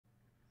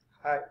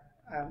Hi,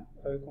 I am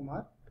Ravi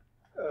Kumar.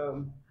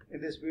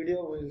 In this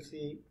video, we will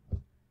see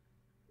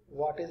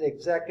what is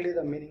exactly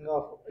the meaning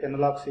of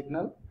analog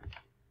signal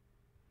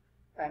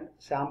and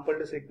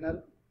sampled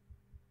signal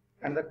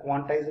and the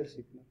quantized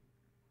signal.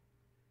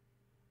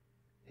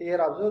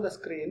 Here, observe the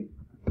screen.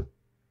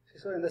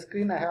 So, in the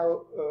screen, I have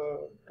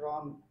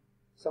drawn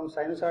some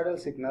sinusoidal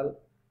signal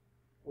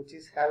which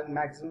is having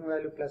maximum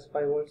value plus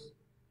 5 volts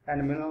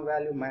and minimum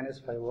value minus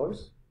 5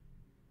 volts.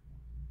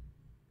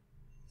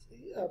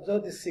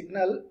 Observe this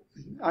signal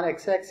on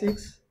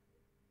x-axis.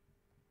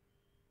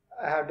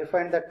 I have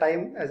defined the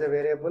time as a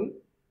variable.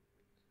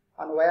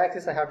 On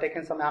y-axis I have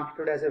taken some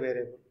amplitude as a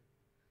variable.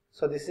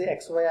 So this is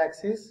xy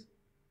axis.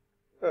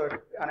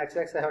 On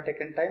x-axis I have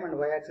taken time and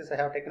y-axis I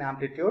have taken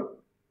amplitude.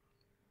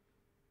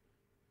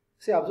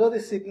 See, observe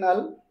this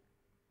signal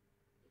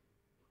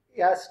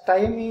as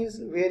time is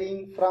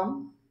varying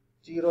from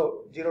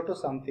 0 to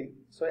something.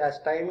 So as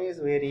time is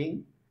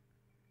varying,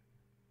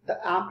 the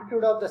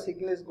amplitude of the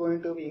signal is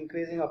going to be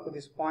increasing up to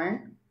this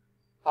point.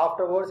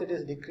 Afterwards it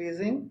is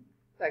decreasing,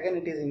 again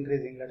it is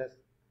increasing. Let us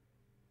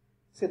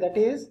see, that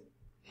is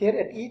here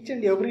at each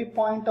and every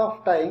point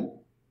of time,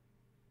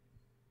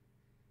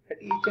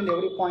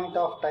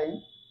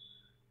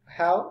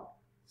 have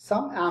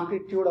some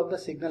amplitude of the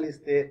signal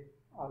is there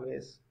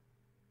always.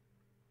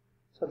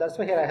 So that's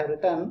why here I have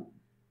written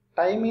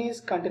time is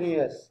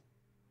continuous.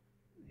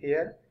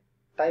 Here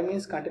time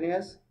is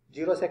continuous.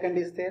 0 second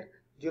is there,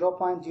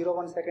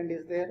 0.01 second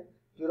is there,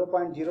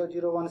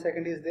 0.001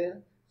 second is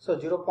there. So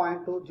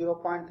 0.2,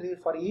 0.3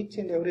 for each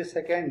and every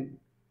second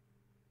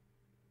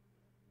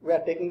we are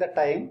taking the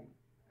time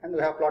and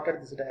we have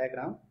plotted this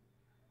diagram.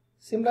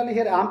 Similarly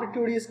here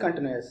amplitude is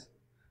continuous.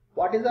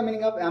 What is the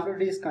meaning of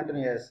amplitude is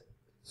continuous?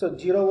 So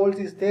 0 volts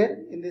is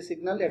there in the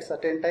signal at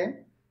certain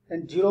time,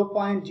 and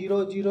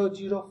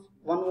 0.0001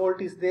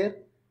 volt is there,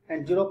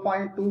 and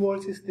 0.2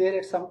 volts is there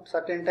at some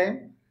certain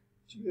time,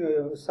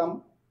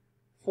 some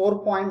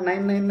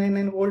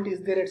 4.9999 volt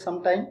is there at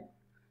some time.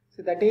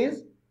 So that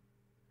is,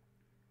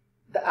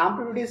 the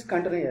amplitude is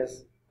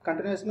continuous.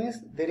 Continuous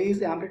means there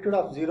is amplitude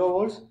of 0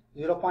 volts,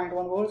 0.1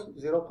 volts,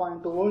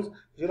 0.2 volts,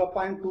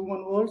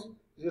 0.21 volts,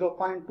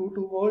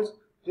 0.22 volts,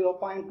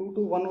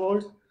 0.221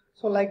 volts.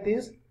 So like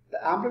this,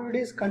 the amplitude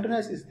is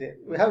continuous is there.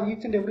 We have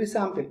each and every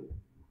sample.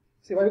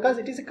 See why? Because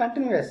it is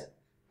continuous.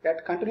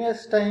 At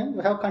continuous time,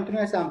 we have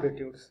continuous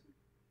amplitudes.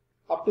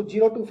 Up to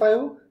 0 to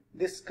 5,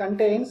 this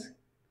contains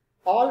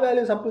all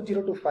values up to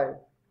 0 to 5.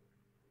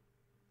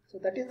 So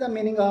that is the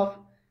meaning of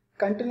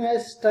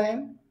continuous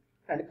time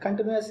and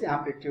continuous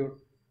amplitude.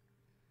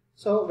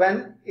 So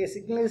when a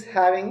signal is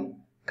having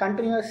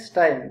continuous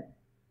time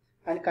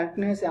and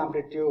continuous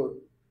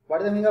amplitude, what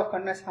is the meaning of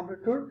continuous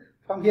amplitude?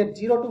 From here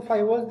 0 to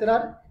 5 volts, there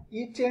are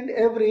each and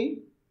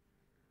every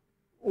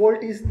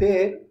volt is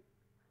there.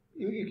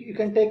 You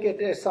can take it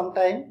at some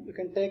time, you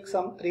can take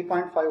some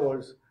 3.5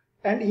 volts.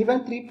 And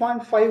even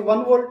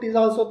 3.51 volt is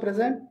also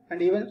present,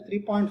 and even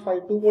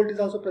 3.52 volt is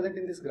also present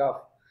in this graph.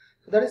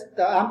 So that is,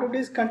 the amplitude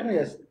is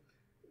continuous.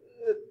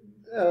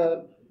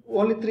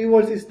 Only 3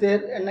 volts is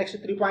there, and next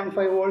 3.5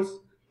 volts.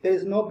 There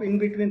is no in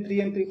between 3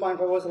 and 3.5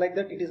 volts like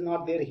that. It is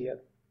not there here.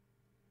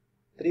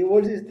 3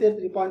 volts is there,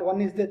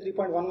 3.1 is there,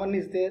 3.11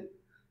 is there.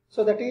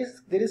 So that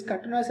is, there is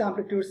continuous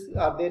amplitudes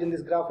are there in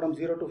this graph from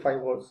 0 to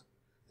 5 volts.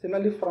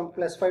 Similarly, from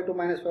plus 5 to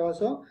minus 5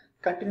 also,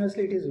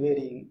 continuously it is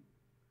varying.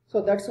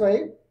 So that's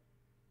why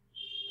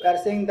we are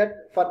saying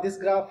that for this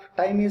graph,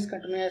 time is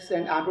continuous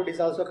and amplitude is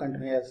also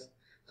continuous.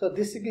 So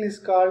this signal is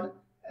called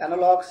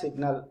analog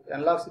signal.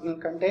 Analog signal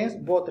contains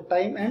both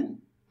time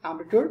and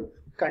amplitude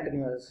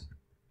continuous.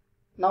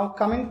 Now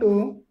coming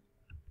to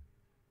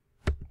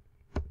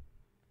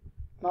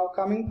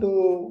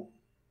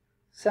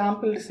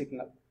sampled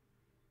signal.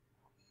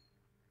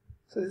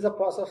 So this is the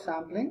process of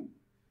sampling.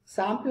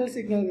 Sampled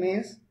signal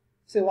means,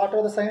 say what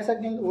are the sinusoidal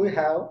signals we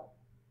have.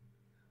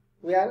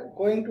 We are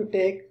going to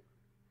take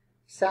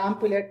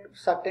sample at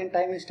certain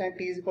time instant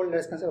t is equal to, let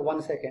us consider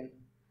 1 second.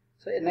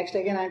 So next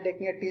again I am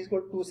taking a t is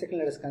equal to 2 seconds,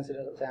 let us consider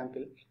a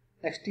sample.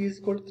 Next t is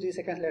equal to 3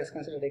 seconds, let us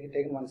consider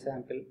taking one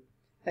sample.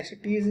 Next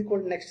t is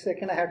equal to next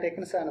second I have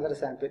taken another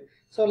sample.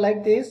 So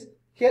like this,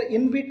 here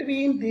in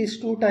between these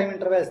two time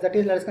intervals, that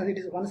is, let us consider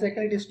it is 1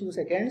 second, it is 2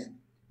 seconds.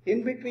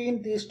 In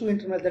between these two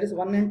intervals, that is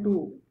 1 and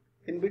 2,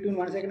 in between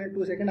 1 second and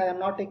 2 seconds, I am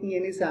not taking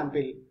any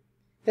sample.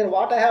 Here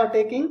what I have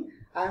taken,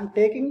 I am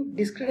taking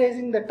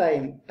discretizing the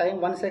time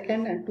 1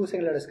 second and 2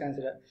 seconds, let us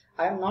consider.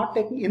 I am not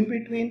taking in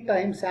between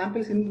time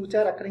samples which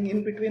are occurring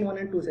in between 1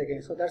 and 2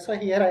 seconds. So that's why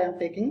here I am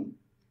taking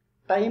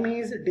time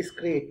is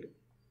discrete.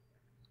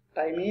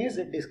 Time is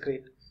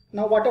discrete.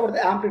 Now what about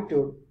the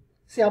amplitude?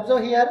 See,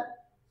 observe here.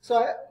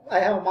 So I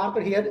have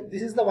marked here,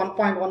 this is the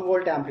 1.1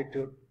 volt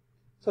amplitude.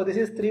 So this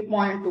is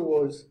 3.2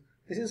 volts.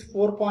 This is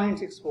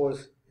 4.6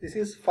 volts. This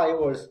is 5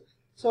 volts.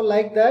 So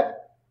like that,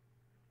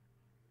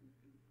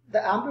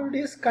 the amplitude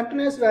is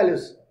continuous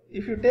values.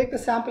 If you take the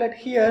sample at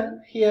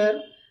here,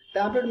 the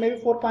amplitude may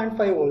be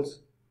 4.5 volts.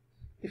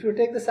 If you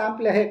take the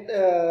sample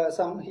at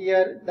some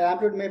here, the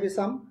amplitude may be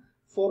some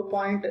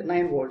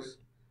 4.9 volts.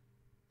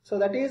 So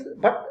that is,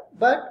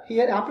 but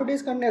here amplitude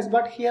is continuous,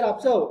 but here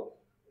observe,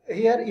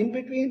 here in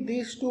between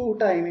these two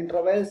time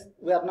intervals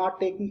we are not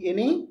taking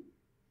any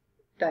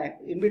time.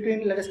 In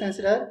between, let us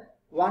consider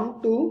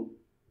 1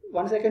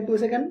 second, 2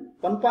 second,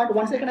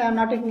 1.1 second I am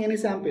not taking any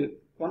sample,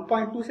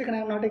 1.2 second I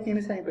am not taking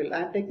any sample, I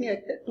am taking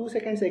 2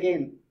 seconds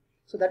again.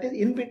 So that is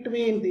in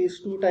between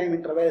these two time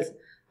intervals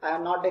I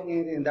am not taking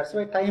anything. That's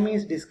why time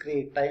is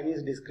discrete. Time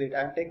is discrete.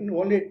 I am taking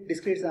only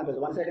discrete samples,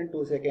 1 second,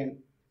 2 second.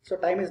 So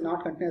time is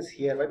not continuous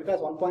here. Why? Because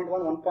 1.1,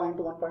 1.2,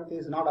 1.3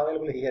 is not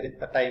available here at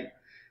the time.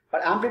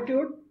 But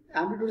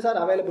amplitudes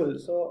are available.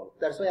 So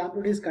that's why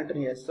amplitude is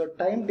continuous. So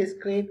time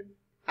discrete,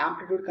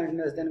 amplitude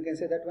continuous. Then you can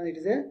say that one it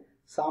is a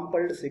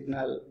sampled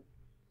signal.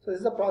 So this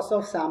is the process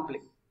of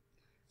sampling.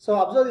 So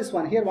observe this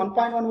one. Here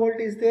 1.1 volt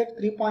is there,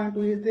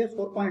 3.2 is there,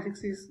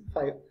 4.6 is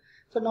 5.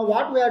 So now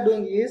what we are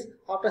doing is,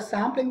 after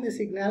sampling the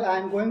signal, I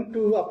am going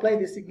to apply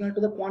the signal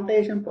to the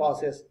quantization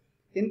process.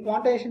 In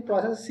quantization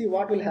process, see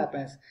what will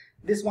happen.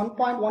 This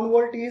 1.1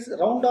 volt is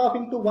round off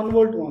into 1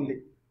 volt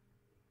only.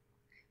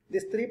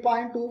 This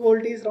 3.2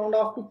 volt is round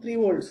off to 3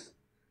 volts.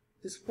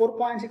 This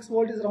 4.6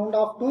 volt is round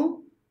off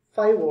to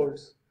 5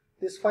 volts.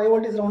 This 5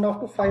 volt is round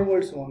off to 5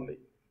 volts only.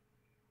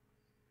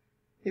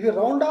 If you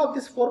round off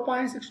this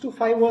 4.6 to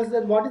 5 volts,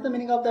 then what is the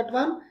meaning of that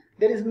one?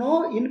 There is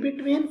no in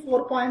between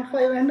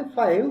 4.5 and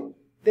 5.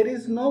 There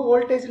is no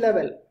voltage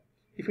level.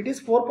 If it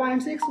is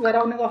 4.6, we are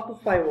rounding off to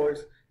 5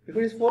 volts. If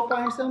it is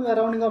 4.7, we are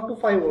rounding off to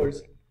 5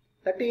 volts.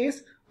 That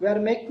is, we are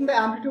making the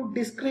amplitude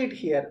discrete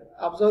here.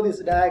 Observe this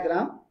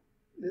diagram.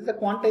 This is the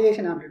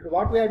quantization amplitude.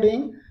 What we are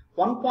doing,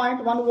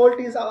 1.1 volt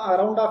is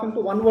round off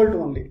into 1 volt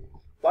only.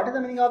 What is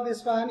the meaning of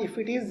this one? If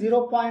it is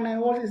 0.9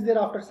 volts is there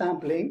after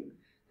sampling,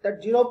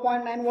 that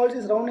 0.9 volts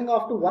is rounding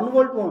off to 1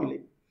 volt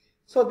only.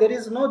 So there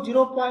is no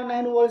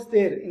 0.9 volts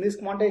there in this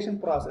quantization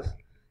process.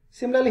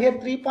 Similarly, here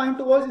 3.2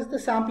 volts is the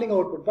sampling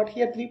output, but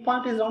here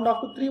 3.2 is round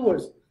off to 3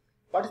 volts.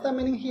 What is the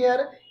meaning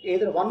here?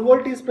 Either 1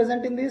 volt is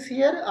present in this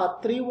here, or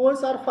 3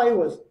 volts or 5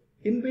 volts.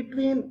 In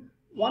between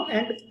 1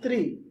 and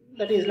 3,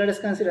 that is, let us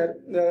consider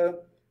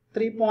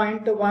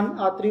 3.1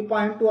 or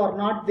 3.2 are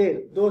not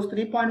there. Those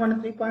 3.1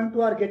 and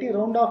 3.2 are getting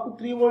round off to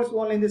 3 volts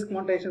only in this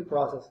quantization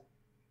process.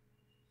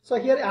 So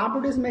here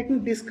amplitude is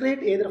making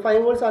discrete, either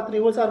 5 volts or 3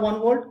 volts or 1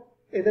 volt,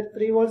 either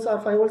 3 volts or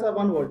 5 volts or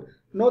 1 volt.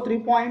 No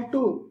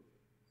 3.2.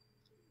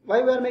 Why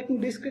we are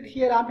making discrete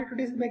here? Amplitude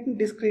is making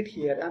discrete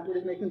here.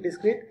 Amplitude is making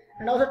discrete,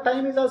 and also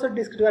time is also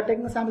discrete. We are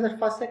taking the samples at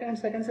first second and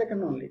second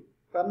second only.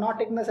 We are not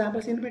taking the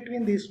samples in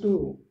between these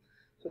two.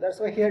 So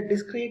that's why here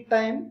discrete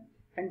time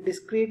and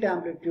discrete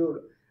amplitude.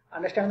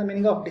 Understand the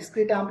meaning of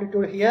discrete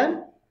amplitude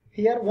here?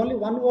 Here only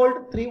 1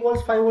 volt, 3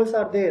 volts, 5 volts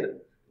are there.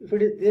 If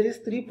it is there is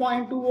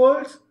 3.2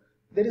 volts,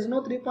 there is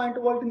no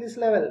 3.2 volt in this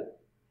level.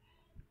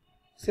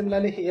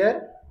 Similarly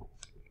here,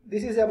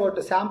 this is about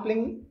the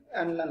sampling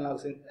and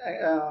analysis.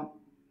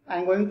 I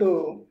am going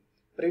to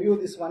review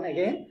this one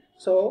again.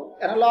 So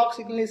analog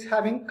signal is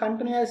having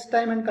continuous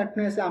time and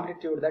continuous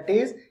amplitude. That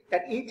is,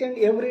 at each and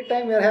every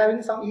time we are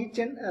having some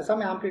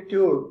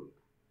amplitude.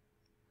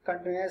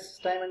 Continuous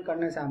time and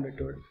continuous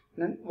amplitude.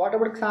 Then what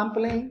about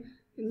sampling?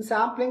 In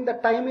sampling, the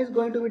time is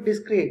going to be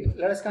discrete.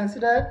 Let us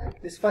consider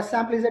this first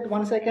sample is at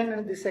 1 second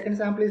and this second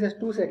sample is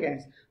at 2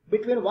 seconds.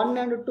 Between 1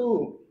 and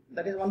 2,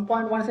 that is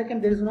 1.1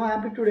 second, there is no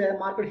amplitude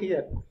marked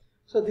here.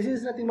 So this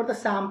is nothing but the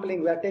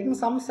sampling. We are taking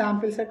some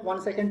samples at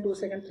 1 second, 2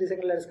 seconds, 3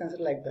 seconds, let us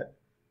consider like that.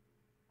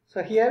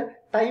 So here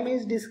time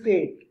is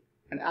discrete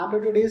and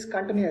amplitude is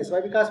continuous.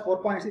 Why? Because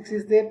 4.6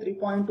 is there,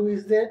 3.2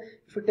 is there.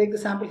 If you take the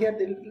sample here,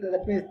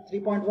 that means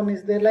 3.1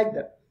 is there, like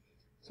that.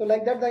 So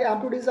like that the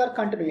amplitudes are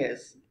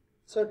continuous.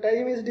 So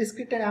time is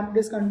discrete and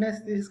amplitude is continuous.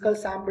 This is called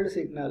sampled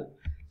signal.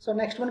 So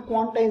next one,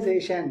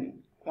 quantization.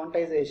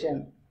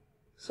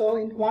 So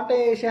in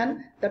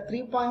quantization, the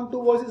 3.2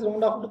 volts is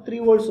round off to 3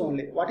 volts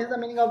only. What is the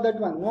meaning of that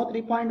one? No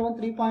 3.1,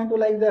 3.2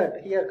 like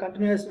that. Here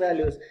continuous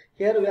values.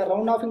 Here we are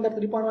round off in the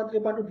 3.1,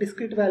 3.2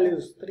 discrete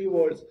values, 3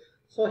 volts.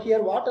 So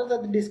here what are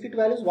the discrete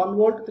values? 1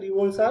 volt, 3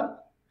 volts or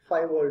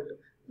 5 volt.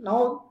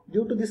 Now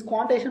due to this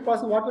quantization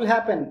process, what will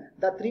happen?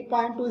 The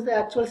 3.2 is the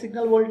actual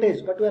signal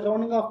voltage, but we are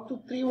rounding off to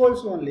 3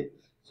 volts only.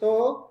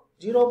 So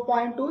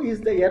 0.2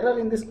 is the error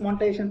in this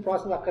quantization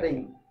process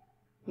occurring.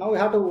 Now we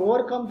have to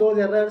overcome those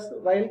errors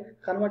while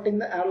converting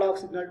the analog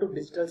signal to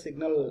digital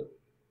signal.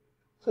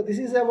 So this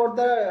is about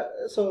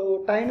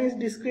so time is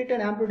discrete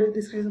and amplitude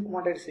is discrete in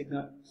quantized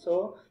signal.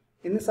 So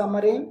in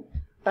summary,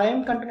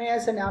 time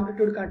continuous and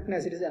amplitude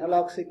continuous, it is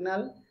analog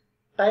signal.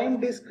 Time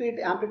discrete,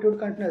 amplitude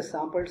continuous,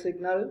 sampled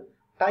signal.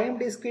 Time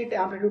discrete,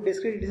 amplitude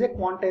discrete, it is a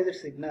quantized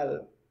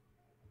signal.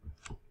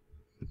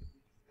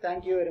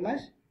 Thank you very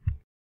much.